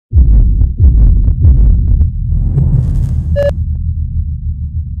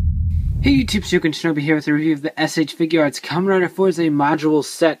Hey YouTube, Shinobi here with a review of the S.H.Figuarts Kamen Rider Fourze Module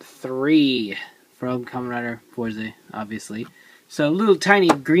Set 3 from Kamen Rider Fourze, obviously. So a little tiny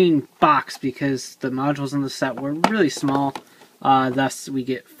green box because the modules in the set were really small. Thus we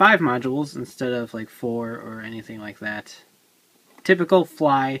get 5 modules instead of like 4 or anything like that. Typical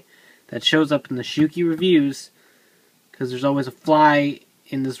fly that shows up in the Shuki reviews because there's always a fly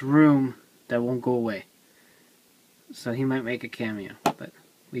in this room that won't go away. So he might make a cameo, but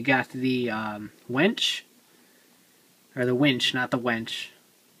we got the winch, or the winch, not the wench.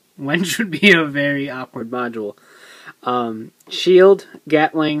 Wench would be a very awkward module. Shield,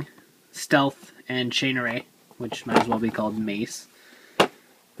 Gatling, Stealth, and Chain Array, which might as well be called Mace.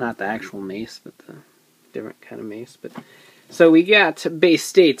 Not the actual mace, but the different kind of mace. But so we got base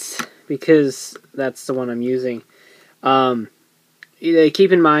states, because that's the one I'm using.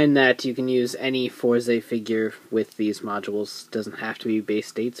 Keep in mind that you can use any Fourze figure with these modules. It doesn't have to be base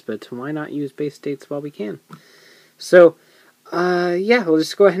states, but why not use base states while we can? So, yeah, we'll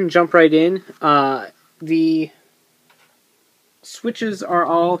just go ahead and jump right in. The switches are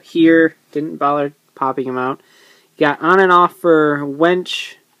all here. Didn't bother popping them out. You got on and off for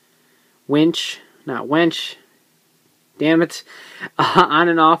winch, not wench. Damn it. On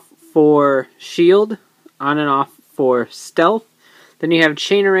and off for shield. On and off for stealth. Then you have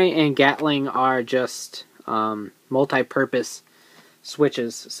Chain Array and Gatling are just multi-purpose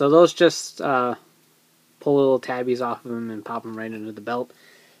switches. So those just pull little tabbies off of them and pop them right into the belt.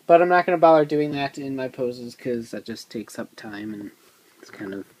 But I'm not going to bother doing that in my poses because that just takes up time and it's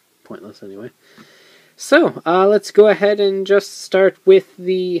kind of pointless anyway. So let's go ahead and just start with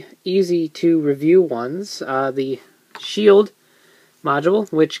the easy to review ones. The shield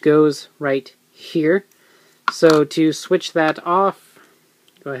module, which goes right here. So to switch that off,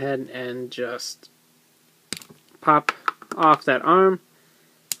 go ahead and just pop off that arm,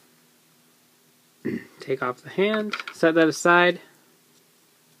 take off the hand, set that aside,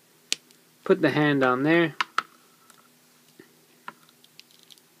 put the hand on there,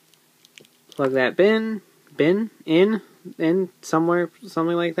 plug that bin in somewhere,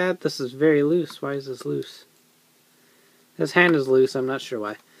 something like that. This is very loose. Why is this loose? This hand is loose, I'm not sure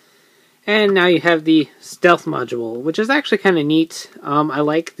why. And now you have the stealth module, which is actually kind of neat. I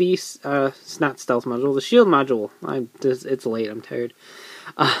like these, it's not stealth module, the shield module. It's late, I'm tired.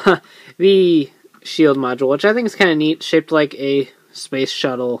 The shield module, which I think is kind of neat, shaped like a space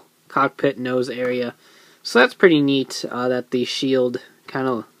shuttle cockpit nose area. So that's pretty neat that the shield kind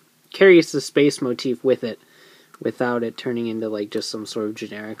of carries the space motif with it, without it turning into like just some sort of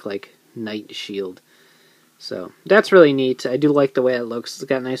generic like knight shield. So, that's really neat. I do like the way it looks. It's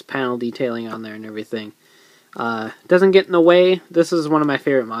got nice panel detailing on there and everything. Doesn't get in the way. This is one of my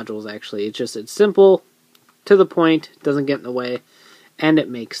favorite modules, actually. It's simple, to the point, doesn't get in the way, and it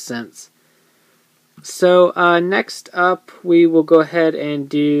makes sense. So, next up, we will go ahead and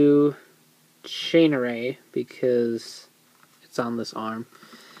do Chain Array, because it's on this arm.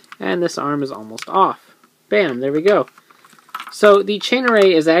 And this arm is almost off. Bam, there we go. So, the Chain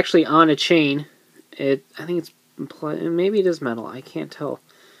Array is actually on a chain. I think it's, maybe it is metal, I can't tell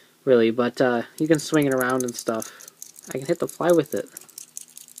really, but you can swing it around and stuff. I can hit the fly with it.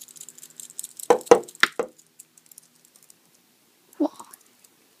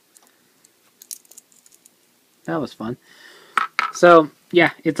 That was fun. So,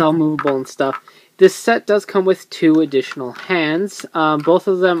 yeah, it's all movable and stuff. This set does come with 2 additional hands. Both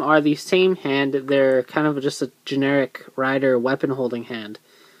of them are the same hand. They're kind of just a generic rider weapon holding hand.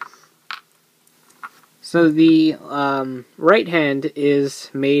 So the right hand is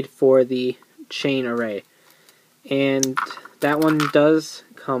made for the Chain Array, and that one does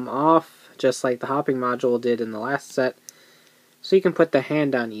come off just like the hopping module did in the last set, so you can put the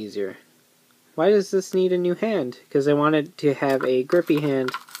hand on easier. Why does this need a new hand? Because I wanted to have a grippy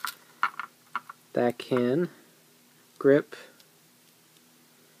hand that can grip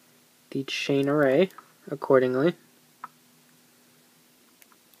the Chain Array accordingly,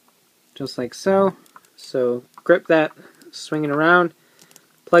 just like so. So grip that, swing it around,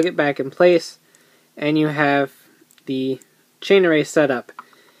 plug it back in place, and you have the Chain Array set up.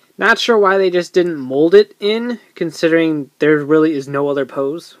 Not sure why they just didn't mold it in, considering there really is no other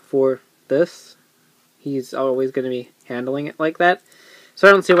pose for this. He's always going to be handling it like that. So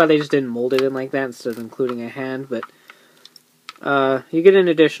I don't see why they just didn't mold it in like that instead of including a hand, but you get an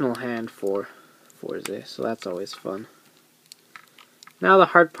additional hand for Fourze, so that's always fun. Now the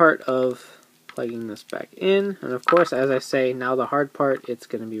hard part of plugging this back in, and of course, as I say, now the hard part, it's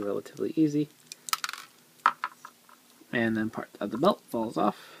going to be relatively easy. And then part of the belt falls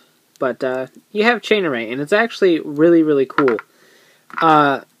off. But you have Chain Array, and it's actually really, really cool.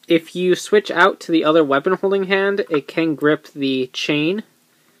 if you switch out to the other weapon holding hand, it can grip the chain.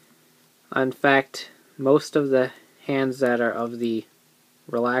 In fact, most of the hands that are of the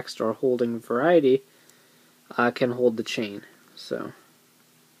relaxed or holding variety can hold the chain. So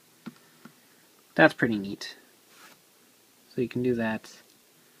that's pretty neat. So you can do that.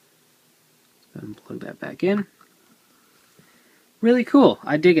 And plug that back in. Really cool.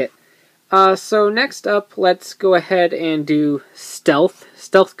 I dig it. So next up, let's go ahead and do stealth.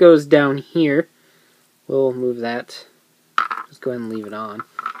 Stealth goes down here. We'll move that. Just go ahead and leave it on.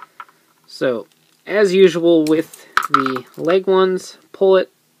 So, as usual with the leg ones, pull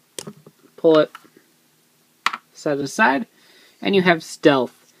it, set it aside, and you have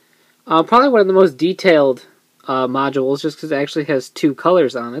stealth. Probably one of the most detailed modules, just because it actually has 2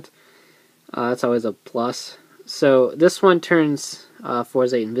 colors on it. That's always a plus. So this one turns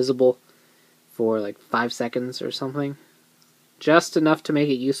Fourze invisible for like 5 seconds or something. Just enough to make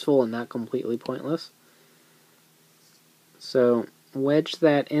it useful and not completely pointless. So wedge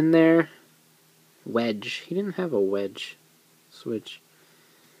that in there. Wedge. He didn't have a wedge switch.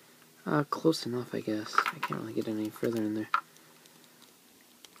 Close enough, I guess. I can't really get any further in there.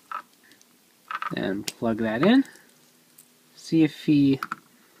 Then plug that in. See if he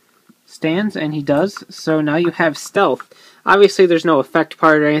stands, and he does. So now you have stealth. Obviously there's no effect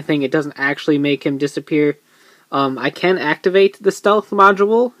part or anything. It doesn't actually make him disappear. I can activate the stealth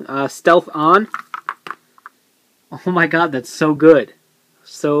module. Stealth on. Oh my god, that's so good.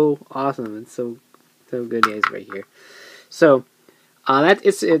 So awesome. It's so good. Yeah, he's right here. So that's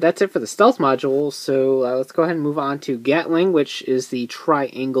it for the stealth module. So let's go ahead and move on to Gatling, which is the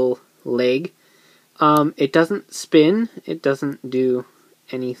triangle leg. It doesn't spin. It doesn't do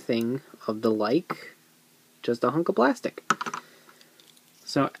anything of the like. Just a hunk of plastic.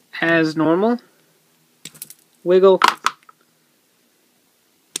 So as normal, wiggle,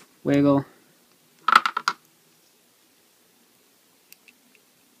 wiggle,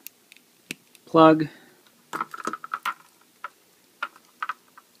 plug,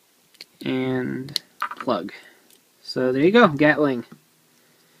 and plug. So there you go, Gatling.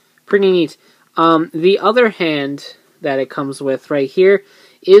 Pretty neat. The other hand that it comes with right here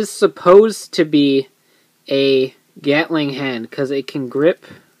is supposed to be a Gatling hand, because it can grip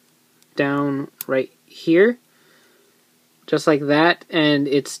down right here, just like that, and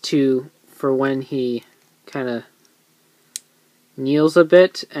it's for when he kind of kneels a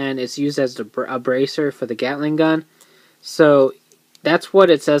bit, and it's used as a bracer for the Gatling gun. So that's what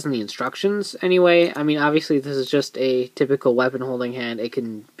it says in the instructions anyway. I mean, obviously this is just a typical weapon holding hand. It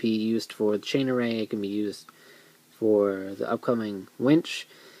can be used for the chain array, it can be used for the upcoming winch.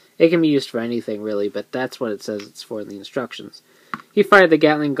 It can be used for anything really, but that's what it says it's for in the instructions. He fired the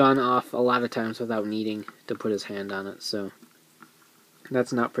Gatling gun off a lot of times without needing to put his hand on it, so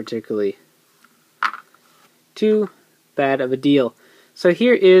that's not particularly too bad of a deal. So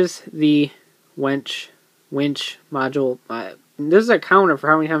here is the winch module. This is a counter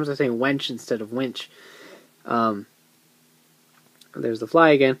for how many times I say wench instead of winch. There's the fly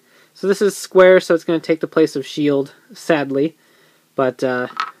again. So this is square, so it's going to take the place of shield, sadly. But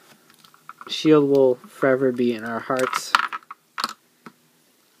shield will forever be in our hearts.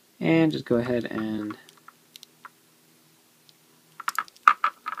 And just go ahead and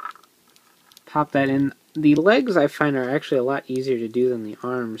pop that in. The legs I find are actually a lot easier to do than the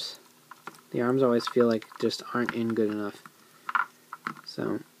arms. The arms always feel like just aren't in good enough.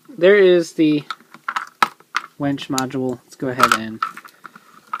 So there is the winch module. Let's go ahead and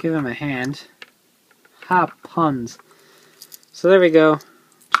give him a hand. Ha, puns. So there we go.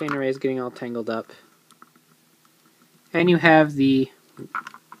 Chain array is getting all tangled up. And you have the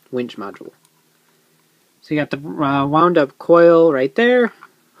winch module. So you got the wound up coil right there.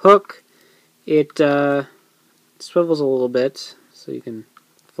 Hook. It swivels a little bit, so you can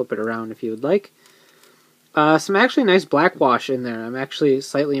flip it around if you would like. Some actually nice black wash in there. I'm actually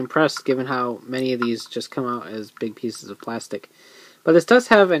slightly impressed given how many of these just come out as big pieces of plastic. But this does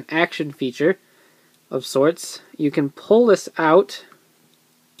have an action feature of sorts. You can pull this out,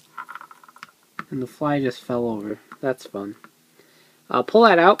 and the fly just fell over. That's fun. Pull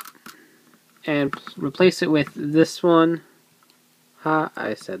that out and replace it with this one. Ha,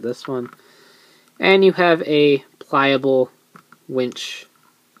 I said this one. And you have a pliable winch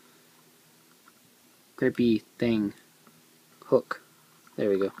grippy thing. Hook.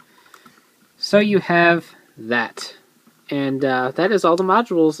 There we go. So you have that. And that is all the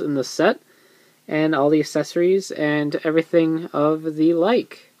modules in the set. And all the accessories and everything of the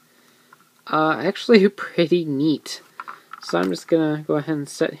like. Actually pretty neat. So I'm just going to go ahead and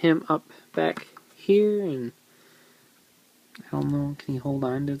set him up back here. And I don't know, can he hold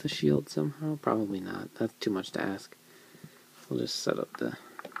on to the shield somehow? Probably not. That's too much to ask. We'll just set up the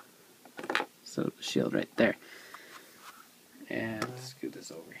shield right there. And scoot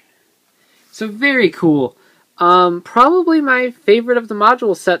this over. So very cool. Probably my favorite of the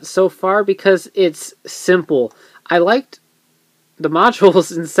module set so far because it's simple. I liked the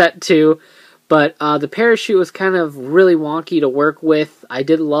modules in set 2, but the parachute was kind of really wonky to work with. I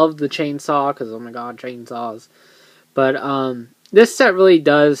did love the chainsaw because, oh my god, chainsaws. But this set really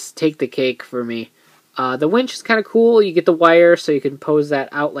does take the cake for me. The winch is kind of cool. You get the wire so you can pose that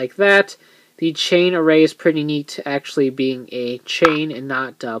out like that. The chain array is pretty neat, actually being a chain and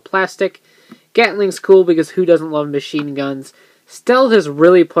not plastic. Gatling's cool because who doesn't love machine guns? Stealth is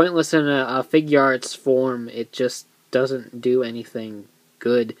really pointless in a Figuarts form. It just doesn't do anything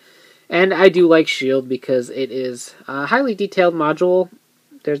good. And I do like shield because it is a highly detailed module.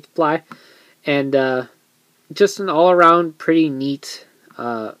 There's the fly. And just an all-around pretty neat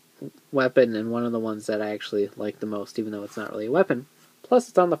weapon, and one of the ones that I actually like the most, even though it's not really a weapon. Plus,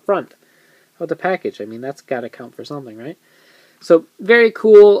 it's on the front of the package. I mean, that's got to count for something, right? So, very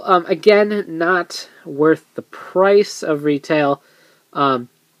cool. Again, not worth the price of retail.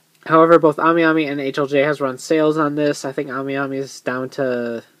 However, both AmiAmi and HLJ has run sales on this. I think AmiAmi is down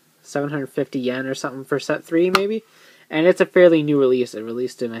to 750 yen or something for set 3, maybe. And it's a fairly new release. It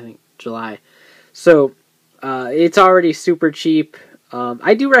released in, I think, July. So, it's already super cheap.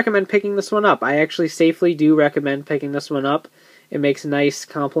 I do recommend picking this one up. I actually safely do recommend picking this one up. It makes a nice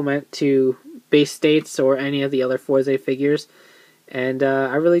complement to base states or any of the other Fourze figures. And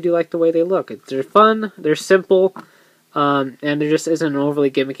I really do like the way they look. They're fun, they're simple, and there just isn't an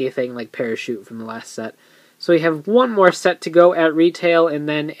overly gimmicky thing like Parachute from the last set. So we have one more set to go at retail, and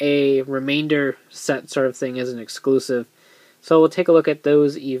then a remainder set sort of thing as an exclusive. So we'll take a look at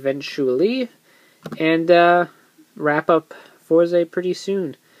those eventually, and wrap up Fourze pretty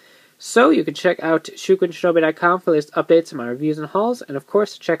soon. So you can check out shukenshinobi.com for the latest updates on my reviews and hauls, and of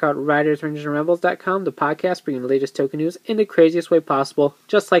course check out ridersrangersandrebels.com, the podcast bringing the latest token news in the craziest way possible,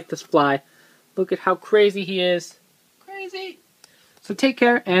 just like this fly. Look at how crazy he is. Crazy! So take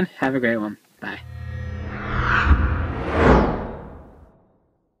care and have a great one. Bye.